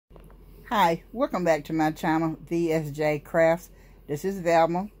Hi, welcome back to my channel, VSJ Crafts. This is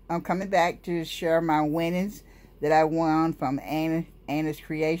Velma. I'm coming back to share my winnings that I won from Anna's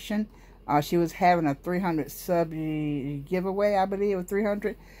Creation. She was having a 300 sub giveaway, I believe, or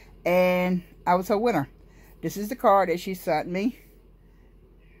 300, and I was her winner. This is the card that she sent me.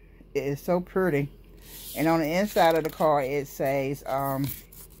 It is so pretty. And on the inside of the card, it says,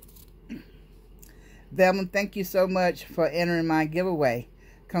 Velma, thank you so much for entering my giveaway.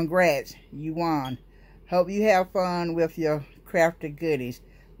 Congrats, you won. Hope you have fun with your crafted goodies.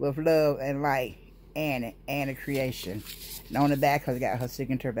 With love and light, Anna Creation. And on the back, has got her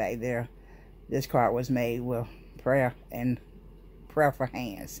signature back there. This card was made with prayer and prayerful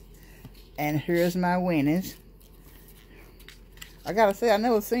hands. And here's my winnings. I gotta say, I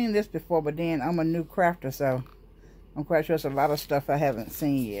never seen this before, but then I'm a new crafter, so I'm quite sure there's a lot of stuff I haven't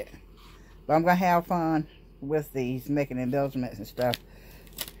seen yet. But I'm gonna have fun with these, making embellishments and stuff.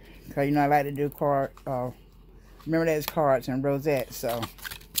 Because, you know, I like to do remember there's cards and rosettes, so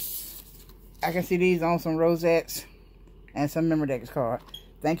I can see these on some rosettes and some Memorex card.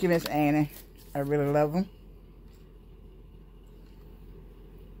 Thank you, Miss Annie. I really love them.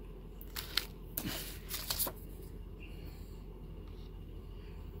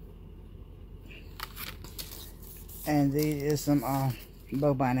 And these is some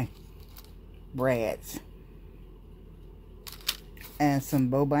Bow Bunny brads. And some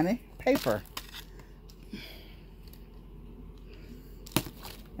Bow Bunny paper.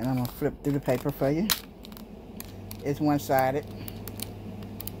 And I'm going to flip through the paper for you. It's one-sided.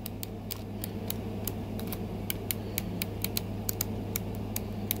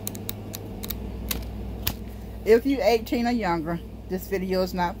 If you're 18 or younger, this video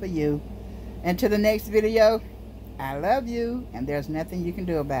is not for you. Until the next video, I love you, and there's nothing you can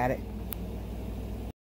do about it.